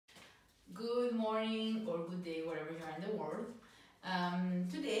good morning or good day wherever you are in the world.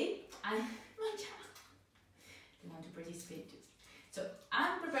 Today I'm they want to participate too. So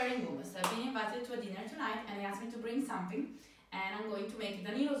I'm preparing hummus. I've been invited to a dinner tonight and they asked me to bring something, and I'm going to make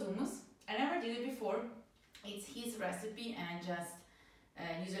Danilo's hummus. I never did it before. It's his recipe and I just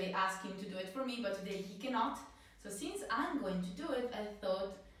usually ask him to do it for me, but today he cannot. So since I'm going to do it, I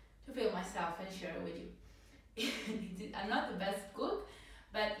thought to film myself and share it with you. I'm not the best cook,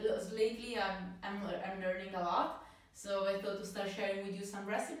 but lately I'm learning a lot. So I thought to start sharing with you some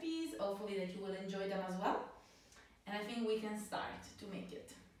recipes, hopefully that you will enjoy them as well. And I think we can start to make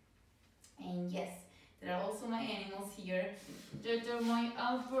it. And yes, there are also my animals here. They're my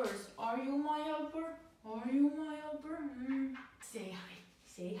helpers. Are you my helper? Are you my helper? Say hi.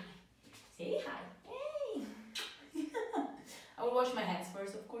 Say hi. Say hi. Hey! I will wash my hands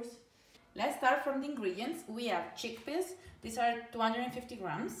first, of course. Let's start from the ingredients. We have chickpeas. These are 250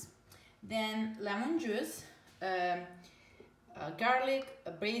 grams. Then lemon juice, garlic,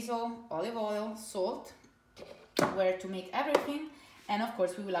 basil, olive oil, salt, where to make everything, and of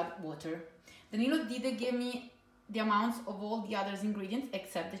course we will add water. Danilo didn't give me the amounts of all the other ingredients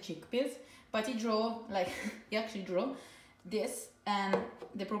except the chickpeas, but he actually drew this and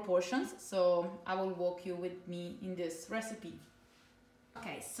the proportions, so I will walk you with me in this recipe.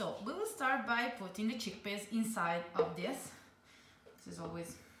 Okay, so we will start by putting the chickpeas inside of this. This is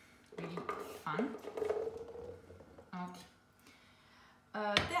always really fun. Okay.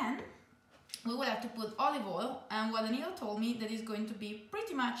 Then we will have to put olive oil, and what Danilo told me that is going to be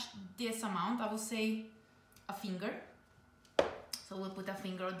pretty much this amount. I will say a finger. So we'll put a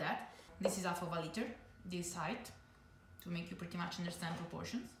finger on that. This is half of a liter, this height, to make you pretty much understand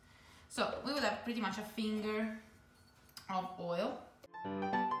proportions. So we will have pretty much a finger of oil.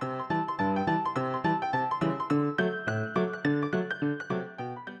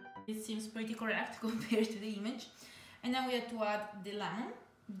 It seems pretty correct compared to the image. And then we have to add the lemon.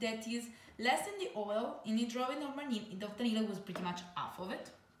 That is less than the oil. In the drawing of Danilo was pretty much half of it.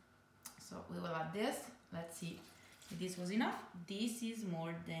 So we will add this. Let's see if this was enough. This is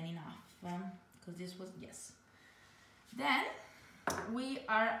more than enough, because this was, yes. Then we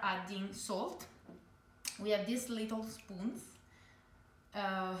are adding salt. We have these little spoons.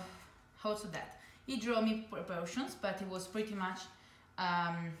 How to that? He drew me proportions, but it was pretty much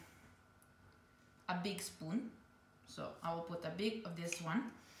a big spoon. So I will put a big of this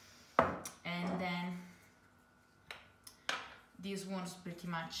one, and then this one's pretty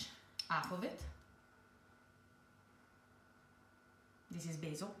much half of it. This is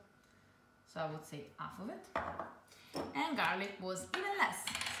basil, so I would say half of it. And garlic was even less,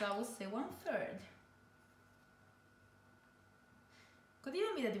 so I would say 1/3. Could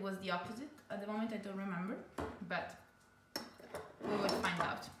even be that it was the opposite. At the moment I don't remember, but we will find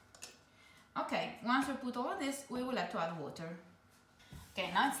out. Okay, once we put all of this, we will have to add water.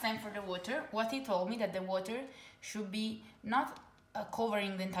 Okay, now it's time for the water. What he told me that the water should be not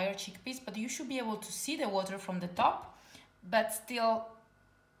covering the entire chickpeas, but you should be able to see the water from the top, but still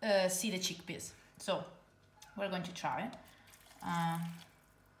see the chickpeas. So we're going to try.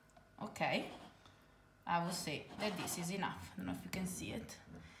 Okay, I would say that this is enough. I don't know if you can see it.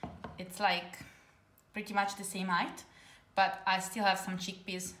 It's like pretty much the same height, but I still have some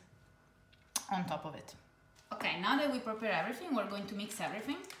chickpeas on top of it. Okay, now that we prepare everything, we're going to mix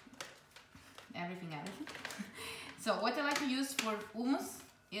everything. Everything. So what I like to use for hummus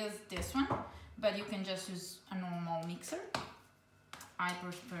is this one, but you can just use a normal mixer. I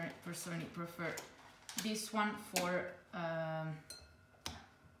personally prefer this one for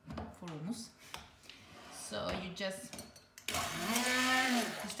hummus. So you just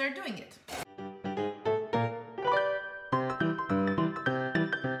start doing it.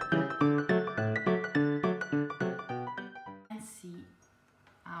 And see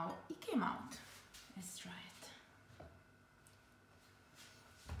how it came out. Let's try it.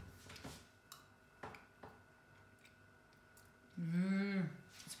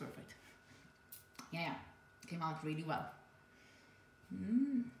 It's perfect. Yeah, came out really well.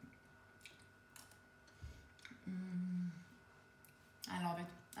 I love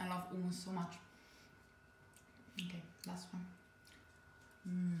it. I love hummus so much. Okay, last one.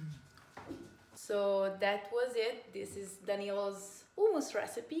 So that was it. This is Danilo's hummus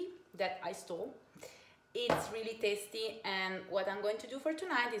recipe that I stole. It's really tasty, and what I'm going to do for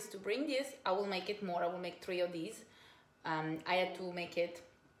tonight is to bring this. I will make it more. I will make 3 of these. I had to make it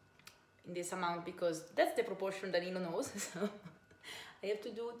in this amount because that's the proportion Danilo knows. So I have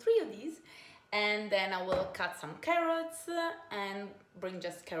to do 3 of these, and then I will cut some carrots and bring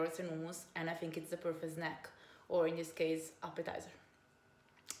just carrots and hummus, and I think it's the perfect snack, or in this case appetizer.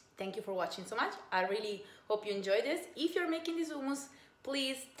 Thank you for watching so much. I really hope you enjoyed this. If you're making this hummus,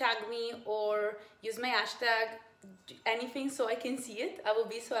 please tag me or use my hashtag, anything, so I can see it. I will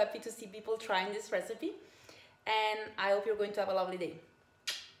be so happy to see people trying this recipe. And I hope you're going to have a lovely day.